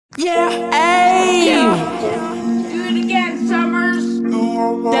Yeah, ayy. Yeah. Do it again, Summers.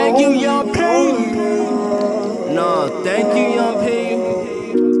 Thank you, Young P. No, thank you, Young P.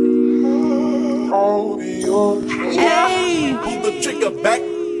 Ayy. Pull the trigger back.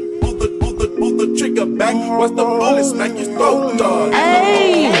 Pull the trigger back. Watch the bullet smack your throat, dog.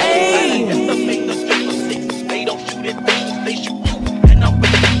 Ayy. They don't shoot it, they shoot you. And I'm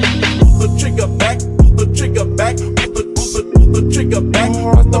Pull the trigger back. Pull the trigger back. Pull the trigger back.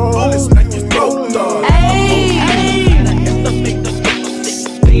 Watch the bullet smack your throat, dog. Ayy.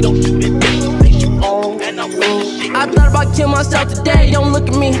 They don't shoot it, they shoot you. And I'm with the shit. I thought about killing myself today. Don't look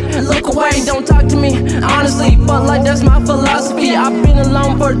at me, look away, don't talk to me. Honestly, but like that's my philosophy. I've been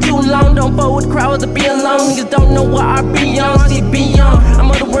alone for too long. Don't fuck with the crowd to be alone. Niggas don't know what I be on. See, be young. I'm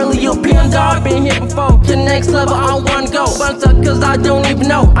otherworldly European dog. Been here before. To the next level, I wanna go. But I'm stuck cause I don't even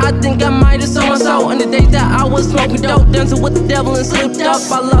know. I think I might have sold my soul. On the days that I was smoking dope, dancing with the devil and slipped up.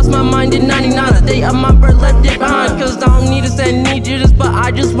 I lost my mind in 99. The day of my birth left it behind. Cause I don't need to say need you this, but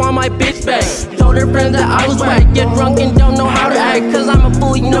I just want my bitch back. Told her friends that I was whack. Get drunk and don't know how to act. Cause I'm a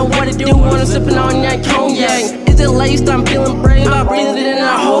fool, you know what to do when I'm sipping on that cognac. Is it laced? I'm feeling brave. I breathe it in and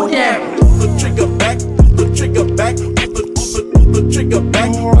I hold that. Pull the trigger back. Pull the trigger back. Pull the trigger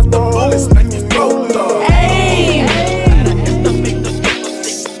back. Watch the bullet smack your throat, dog. Ayy.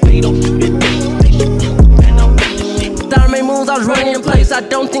 They don't shoot it, they shoot you. And I'm with the shit. Thought I made moves, I was running in place. I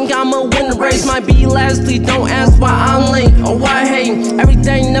don't think I'ma win the race. Might be last, please don't ask why I'm late or why I hate.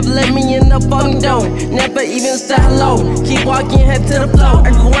 Everything never let me in the fucking door. Never even said hello. Keep walking, head to the flow.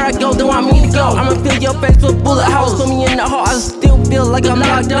 Everywhere I go, they want me to go. I'ma fill your face with bullet holes. Put me in the hole, I still feel like I'm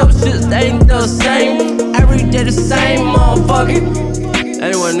locked up. Shit ain't the same. Every day the same, motherfucker.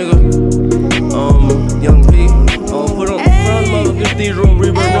 Anyway, nigga, Young P, put on the mother cathedral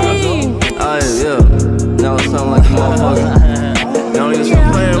reverb, nigga. Yeah. Now it sound like a motherfucker. Y'all niggas stop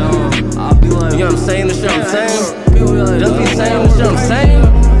playing, bro. You know what I'm saying? The shit I'm saying? Just be saying the shit I'm saying?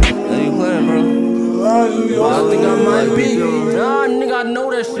 Now you playing, bro. I think I might be. Nah, nigga, I know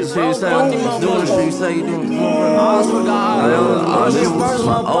that shit, bro. You say doing the shit you say you doing. I swear to God,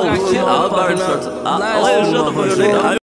 Oh, shit, I was about to shut the fuck up.